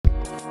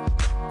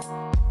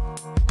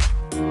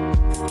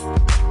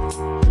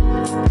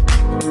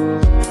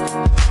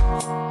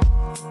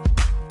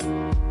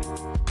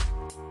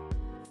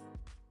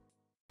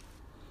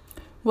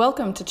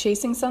Welcome to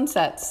Chasing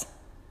Sunsets.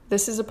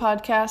 This is a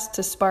podcast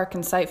to spark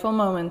insightful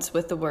moments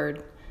with the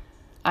Word.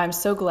 I'm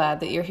so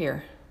glad that you're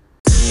here.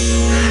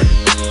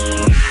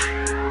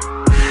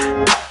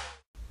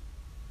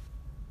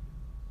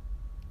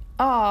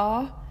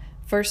 Awe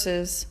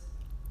versus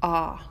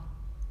awe.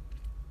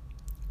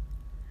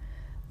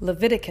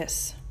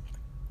 Leviticus.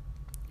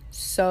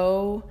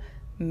 So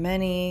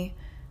many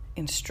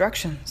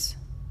instructions.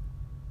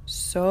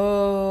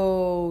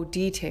 So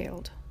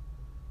detailed.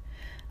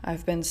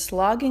 I've been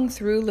slogging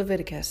through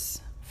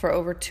Leviticus for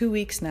over 2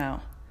 weeks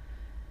now.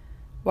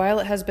 While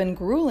it has been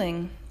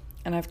grueling,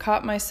 and I've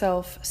caught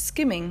myself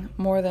skimming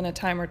more than a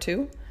time or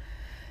two,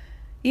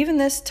 even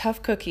this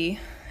tough cookie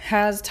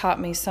has taught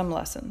me some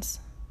lessons.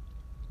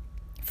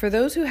 For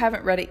those who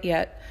haven't read it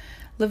yet,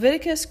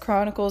 Leviticus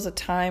chronicles a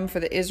time for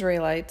the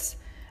Israelites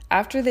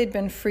after they'd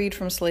been freed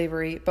from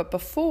slavery, but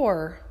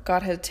before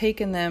God had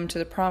taken them to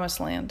the Promised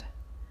Land.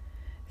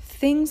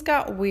 Things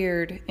got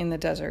weird in the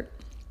desert.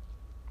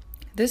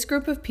 This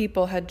group of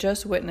people had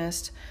just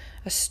witnessed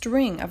a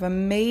string of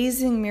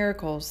amazing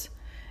miracles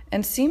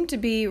and seemed to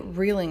be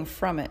reeling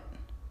from it.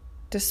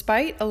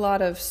 Despite a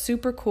lot of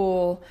super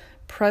cool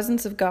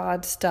presence of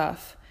God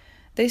stuff,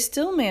 they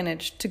still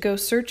managed to go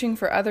searching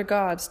for other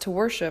gods to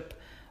worship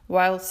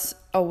whilst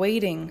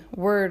awaiting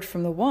word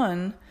from the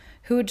one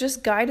who had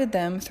just guided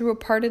them through a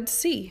parted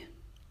sea.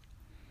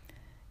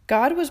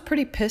 God was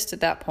pretty pissed at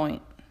that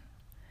point.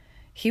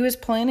 He was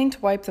planning to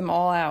wipe them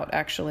all out,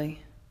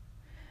 actually.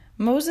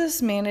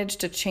 Moses managed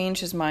to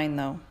change his mind,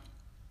 though,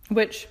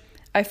 which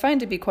I find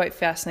to be quite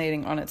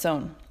fascinating on its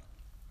own.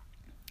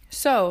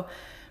 So,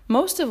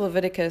 most of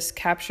Leviticus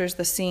captures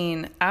the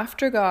scene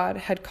after God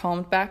had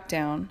calmed back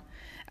down,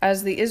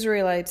 as the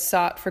Israelites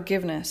sought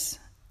forgiveness,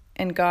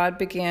 and God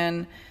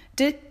began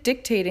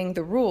dictating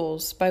the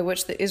rules by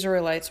which the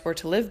Israelites were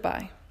to live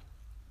by.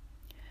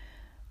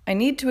 I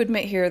need to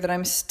admit here that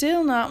I'm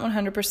still not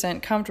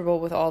 100%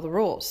 comfortable with all the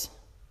rules.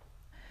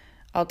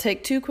 I'll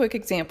take 2 quick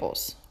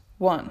examples.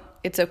 1,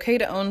 it's okay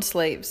to own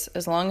slaves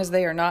as long as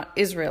they are not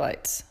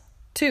Israelites.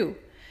 2,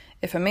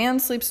 if a man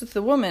sleeps with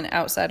a woman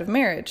outside of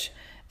marriage,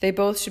 they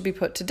both should be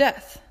put to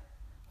death.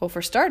 Well,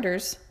 for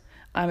starters,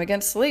 I'm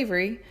against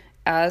slavery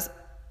as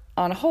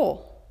on a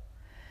whole.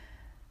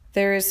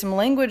 There is some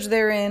language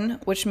therein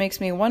which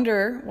makes me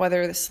wonder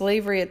whether the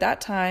slavery at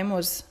that time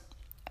was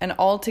an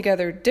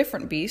altogether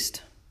different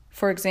beast.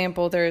 For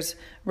example, there's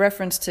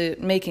reference to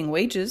making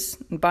wages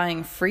and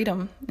buying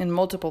freedom in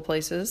multiple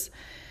places,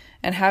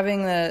 and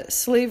having the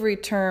slavery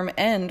term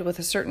end with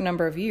a certain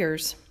number of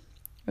years,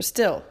 but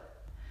still,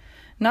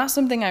 not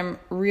something I'm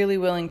really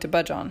willing to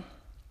budge on.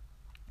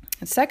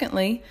 And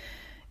secondly,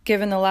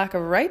 given the lack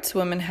of rights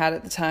women had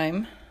at the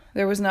time,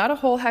 there was not a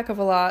whole heck of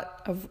a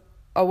lot of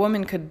a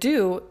woman could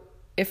do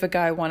if a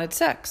guy wanted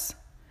sex.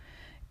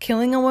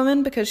 Killing a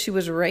woman because she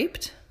was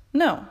raped?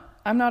 No,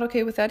 I'm not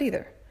okay with that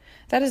either.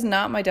 That is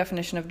not my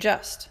definition of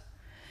just.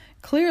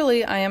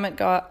 Clearly, I am at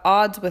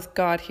odds with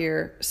God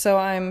here, so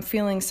I'm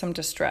feeling some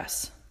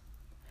distress.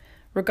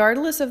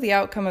 Regardless of the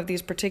outcome of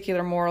these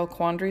particular moral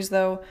quandaries,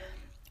 though,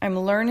 I'm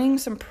learning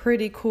some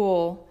pretty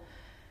cool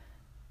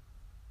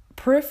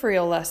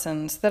peripheral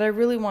lessons that I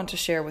really want to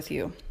share with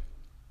you.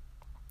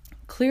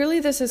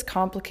 Clearly, this is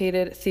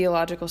complicated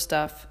theological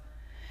stuff.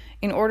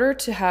 In order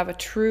to have a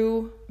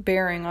true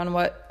bearing on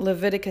what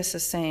Leviticus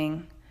is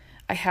saying,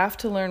 I have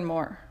to learn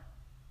more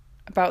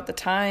about the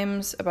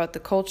times, about the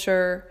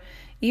culture,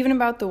 even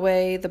about the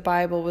way the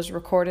Bible was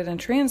recorded and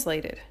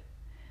translated.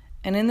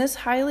 And in this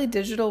highly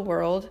digital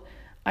world,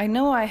 I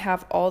know I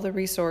have all the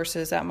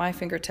resources at my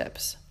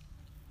fingertips.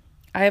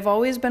 I have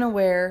always been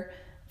aware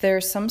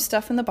there's some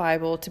stuff in the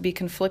Bible to be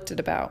conflicted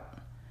about,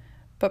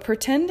 but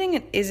pretending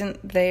it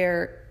isn't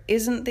there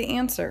isn't the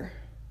answer.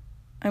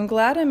 I'm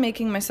glad I'm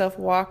making myself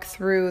walk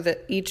through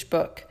each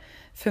book,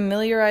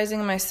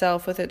 familiarizing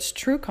myself with its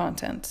true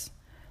contents.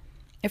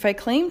 If I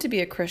claim to be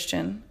a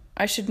Christian,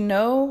 I should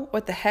know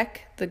what the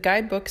heck the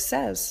guidebook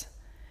says.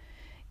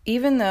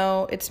 Even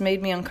though it's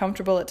made me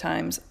uncomfortable at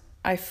times,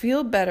 I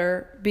feel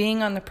better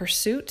being on the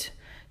pursuit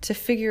to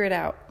figure it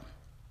out.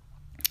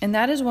 And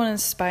that is one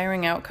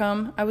inspiring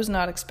outcome I was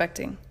not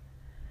expecting.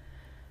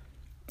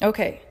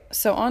 Okay,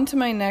 so on to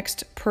my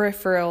next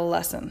peripheral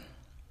lesson.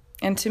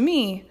 And to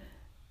me,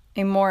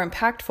 a more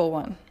impactful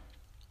one.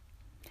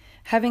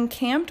 Having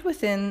camped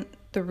within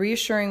the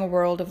reassuring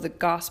world of the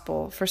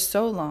gospel for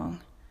so long,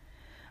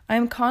 I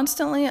am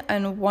constantly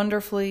and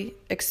wonderfully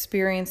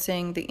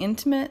experiencing the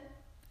intimate,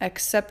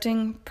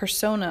 accepting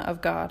persona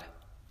of God.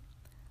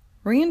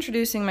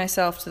 Reintroducing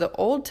myself to the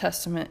Old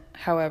Testament,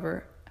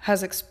 however,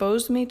 has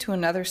exposed me to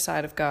another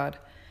side of God,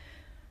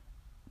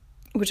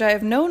 which I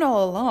have known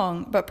all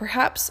along, but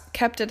perhaps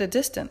kept at a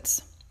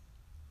distance.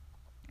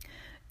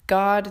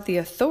 God the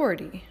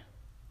authority,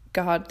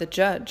 God the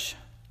judge.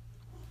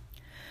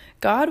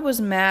 God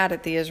was mad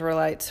at the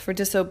Israelites for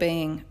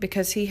disobeying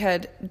because he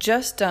had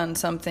just done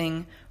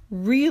something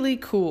really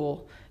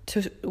cool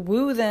to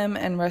woo them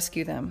and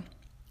rescue them.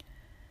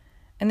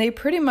 And they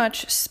pretty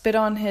much spit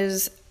on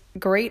his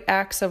great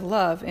acts of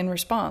love in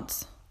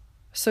response.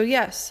 So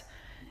yes,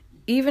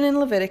 Even in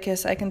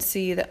Leviticus, I can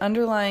see the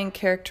underlying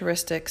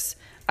characteristics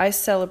I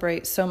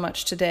celebrate so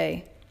much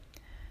today.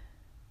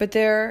 But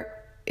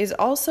there is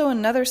also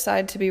another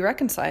side to be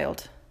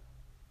reconciled: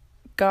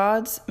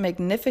 God's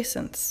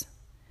magnificence,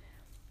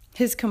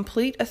 His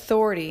complete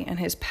authority, and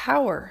His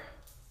power.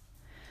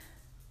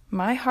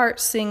 My heart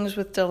sings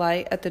with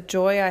delight at the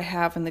joy I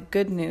have in the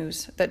good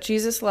news that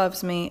Jesus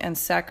loves me and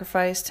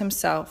sacrificed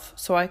Himself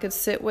so I could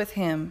sit with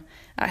Him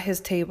at His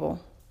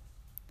table.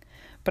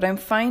 But I'm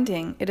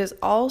finding it is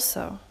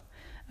also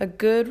a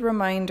good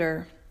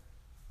reminder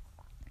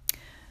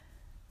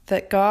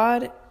that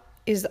God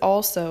is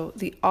also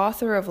the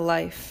author of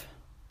life,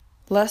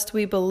 lest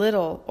we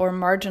belittle or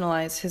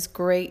marginalize His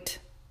great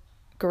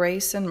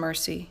grace and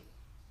mercy.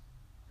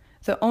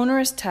 The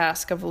onerous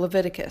task of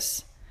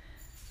Leviticus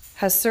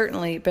has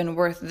certainly been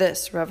worth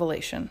this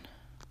revelation.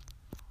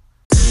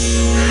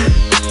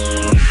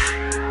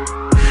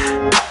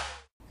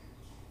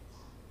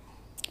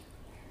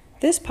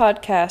 This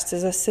podcast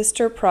is a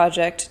sister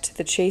project to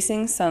the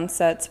Chasing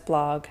Sunsets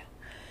blog.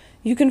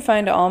 You can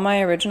find all my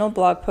original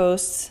blog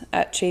posts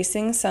at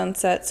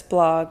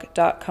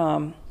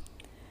chasingsunsetsblog.com.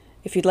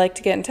 If you'd like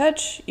to get in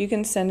touch, you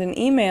can send an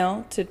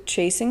email to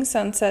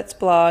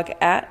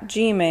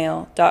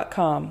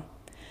chasingsunsetsblog@gmail.com.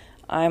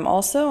 I'm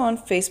also on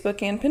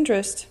Facebook and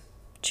Pinterest.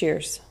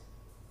 Cheers.